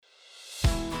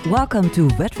Welcome to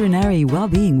Veterinary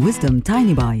Wellbeing Wisdom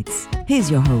Tiny Bites. Here's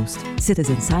your host,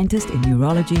 citizen scientist in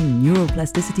neurology,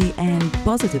 neuroplasticity, and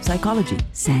positive psychology,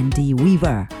 Sandy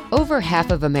Weaver. Over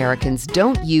half of Americans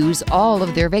don't use all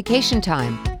of their vacation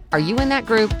time. Are you in that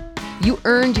group? You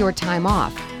earned your time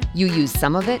off. You use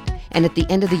some of it, and at the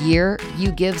end of the year,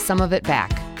 you give some of it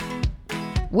back.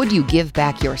 Would you give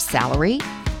back your salary?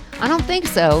 I don't think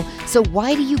so. So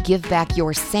why do you give back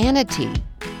your sanity?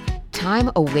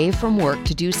 Time away from work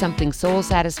to do something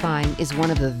soul-satisfying is one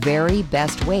of the very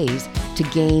best ways to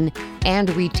gain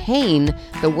and retain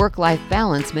the work-life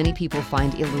balance many people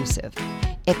find elusive.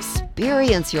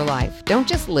 Experience your life. Don't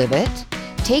just live it.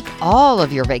 Take all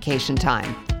of your vacation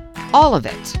time. All of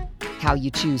it. How you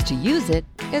choose to use it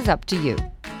is up to you.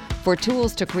 For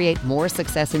tools to create more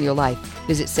success in your life,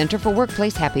 visit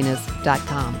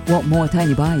centerforworkplacehappiness.com. Want more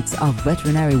tiny bites of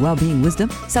veterinary well-being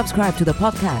wisdom? Subscribe to the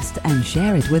podcast and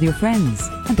share it with your friends.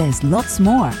 And there's lots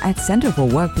more at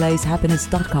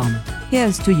centerforworkplacehappiness.com.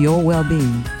 Here's to your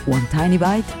well-being, one tiny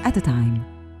bite at a time.